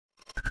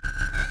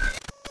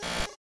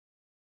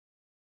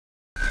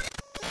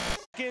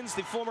Jenkins,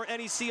 the former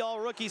NEC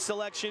All-Rookie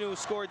selection who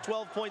scored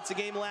 12 points a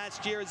game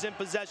last year, is in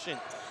possession.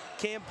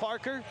 Cam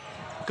Parker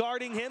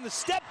guarding him. The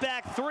step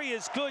back three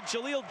is good.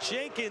 Jaleel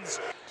Jenkins.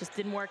 Just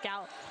didn't work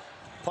out.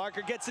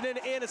 Parker gets it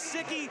into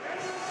Anasicki,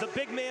 the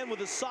big man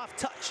with a soft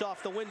touch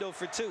off the window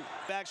for two.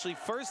 Actually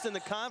first in the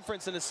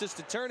conference in assist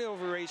to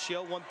turnover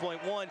ratio,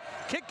 1.1.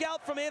 Kick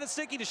out from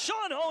Anasicki to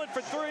Sean Hohen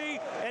for three,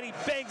 and he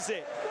bangs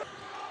it.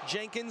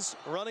 Jenkins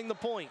running the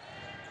point.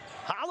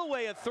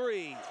 Holloway a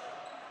three.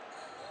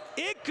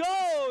 It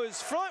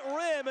goes front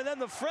rim, and then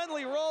the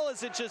friendly roll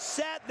as it just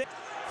sat there.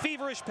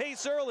 Feverish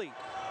pace early.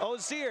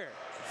 Ozier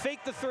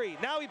fake the three.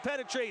 Now he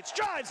penetrates,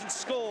 drives, and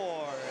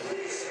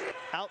scores.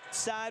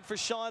 Outside for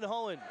Sean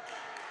Hohen.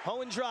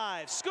 Hohen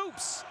drives,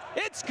 scoops.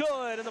 It's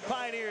good, and the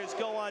Pioneers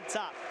go on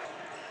top.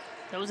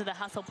 Those are the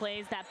hustle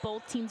plays that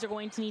both teams are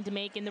going to need to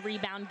make in the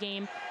rebound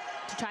game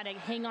to try to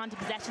hang on to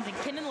possessions. And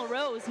Kinnon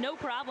LaRose, no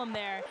problem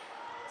there.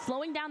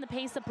 Slowing down the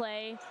pace of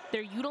play.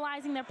 They're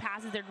utilizing their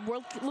passes. They're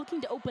looking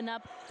to open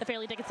up the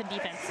Fairleigh Dickinson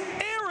defense.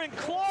 Aaron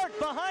Clark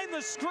behind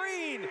the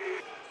screen.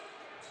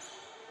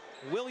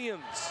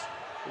 Williams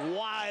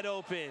wide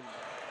open.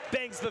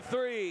 Bangs the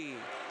three.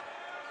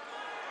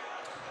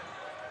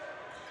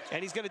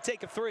 And he's going to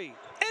take a three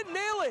and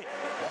nail it.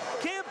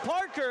 Cam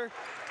Parker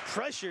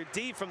pressure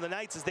deep from the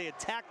Knights as they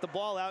attack the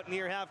ball out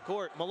near half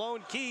court.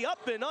 Malone Key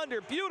up and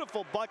under,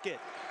 beautiful bucket.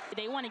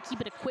 They want to keep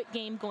it a quick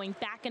game, going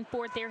back and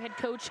forth. Their head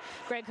coach,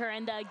 Greg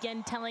Herenda,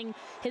 again telling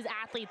his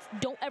athletes,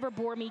 don't ever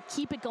bore me,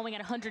 keep it going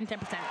at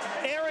 110%.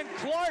 Aaron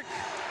Clark,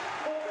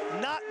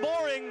 not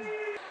boring.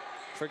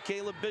 For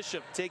Caleb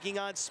Bishop, taking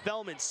on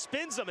Spellman,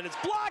 spins him and it's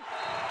blocked.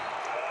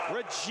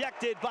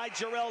 Rejected by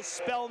Jarrell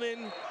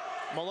Spellman.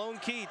 Malone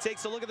Key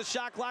takes a look at the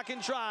shot clock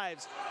and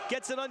drives.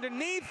 Gets it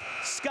underneath,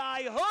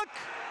 sky hook.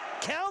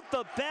 Count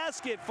the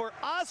basket for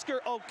Oscar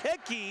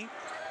Okeke.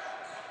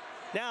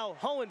 Now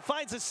Hohen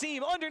finds a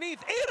seam underneath.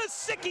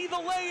 Anasicki the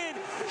lay-in.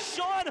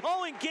 Sean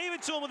Hohen gave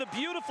it to him with a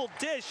beautiful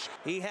dish.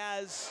 He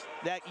has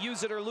that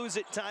use it or lose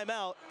it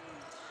timeout.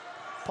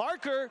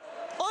 Parker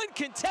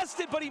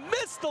uncontested, but he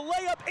missed the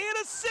layup.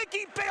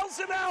 Anasicki bails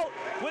him out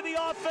with the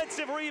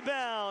offensive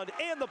rebound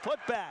and the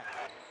putback.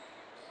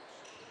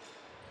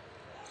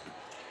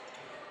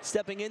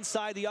 Stepping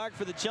inside the arc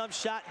for the jump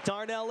shot,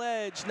 Darnell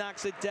Edge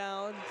knocks it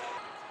down.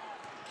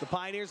 The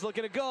Pioneers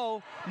looking to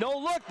go. No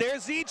look,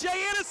 there's EJ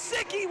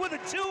Anasicki with a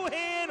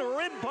two-hand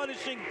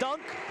rim-punishing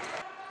dunk.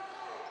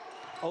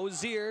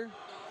 Ozier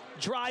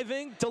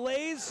driving,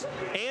 delays,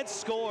 and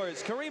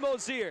scores. Koreem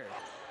Ozier.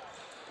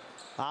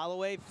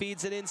 Holloway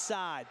feeds it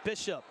inside.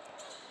 Bishop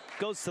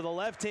goes to the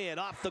left hand,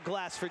 off the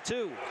glass for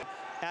two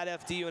at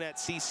FDU and at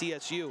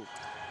CCSU.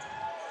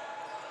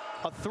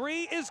 A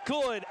three is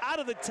good out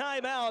of the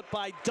timeout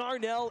by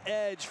Darnell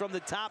Edge from the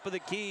top of the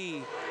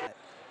key.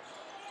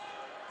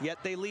 Yet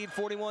they lead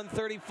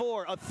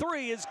 41-34. A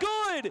three is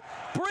good.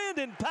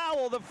 Brandon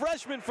Powell, the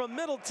freshman from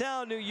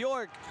Middletown, New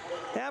York,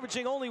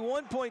 averaging only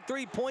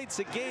 1.3 points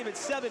a game in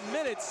 7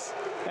 minutes.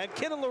 And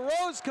Kinnon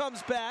LaRose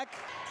comes back.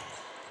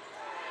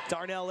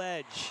 Darnell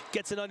Edge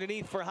gets it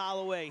underneath for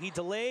Holloway. He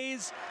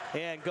delays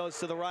and goes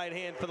to the right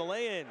hand for the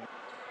lay-in.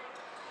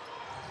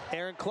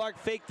 Aaron Clark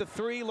faked the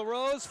three.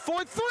 LaRose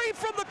for three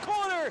from the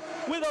corner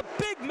with a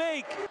big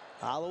make.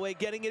 Holloway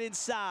getting it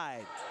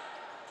inside.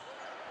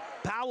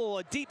 Powell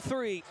a deep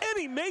three, and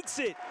he makes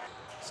it.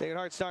 Sacred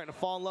Heart starting to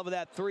fall in love with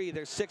that three.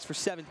 They're 6 for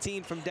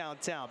 17 from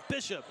downtown.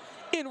 Bishop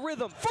in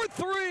rhythm for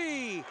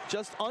three.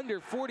 Just under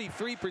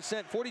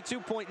 43%,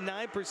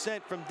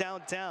 42.9% from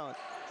downtown.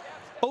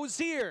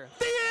 Ozier,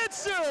 the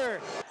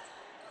answer!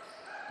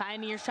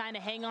 Pioneers trying to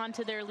hang on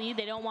to their lead.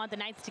 They don't want the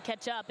Knights to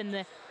catch up, and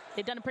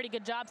they've done a pretty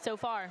good job so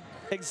far.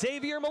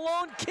 Xavier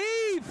Malone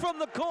Key from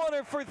the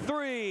corner for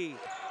three.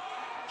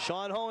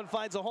 Sean Hohen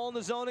finds a hole in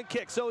the zone and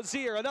kicks.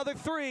 Ozier, another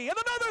three, and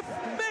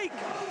another make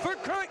for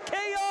Kurt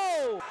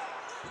KO.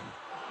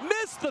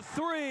 Missed the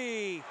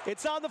three.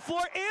 It's on the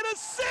floor.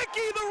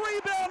 Anasicki the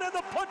rebound and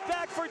the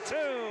putback for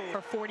two.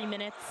 For 40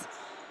 minutes,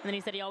 and then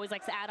he said he always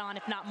likes to add on,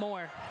 if not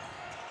more.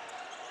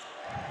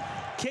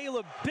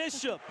 Caleb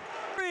Bishop,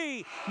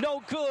 three,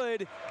 no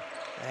good.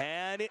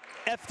 And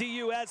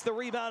FDU has the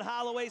rebound.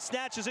 Holloway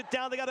snatches it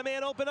down. They got a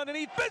man open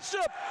underneath.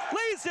 Bishop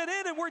lays it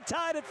in, and we're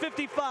tied at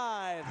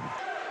 55.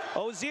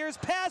 Ozier's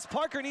pass.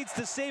 Parker needs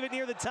to save it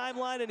near the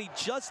timeline, and he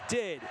just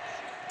did.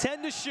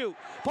 10 to shoot.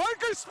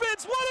 Parker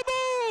spins. What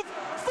a move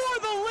for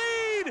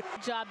the lead.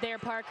 Good job there,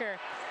 Parker.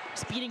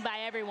 Speeding by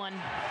everyone.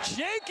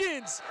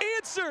 Jenkins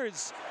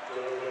answers.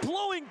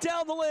 Blowing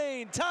down the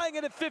lane. Tying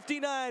it at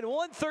 59.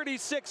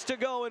 1:36 to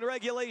go in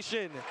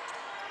regulation.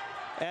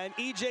 And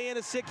EJ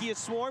Anasicki is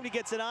swarmed. He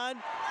gets it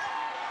on.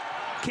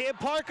 Cam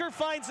Parker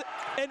finds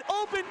an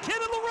open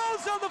Kinnon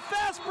LaRose on the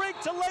fast break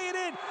to lay it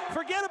in.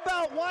 Forget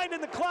about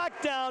winding the clock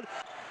down.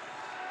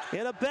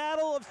 In a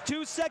battle of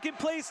two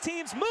second-place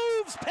teams,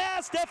 moves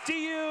past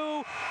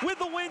FDU with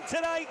the win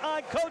tonight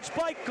on Coach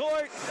Pike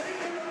Court.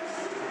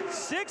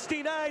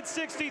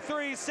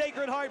 69-63,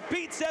 Sacred Heart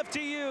beats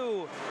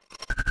FDU.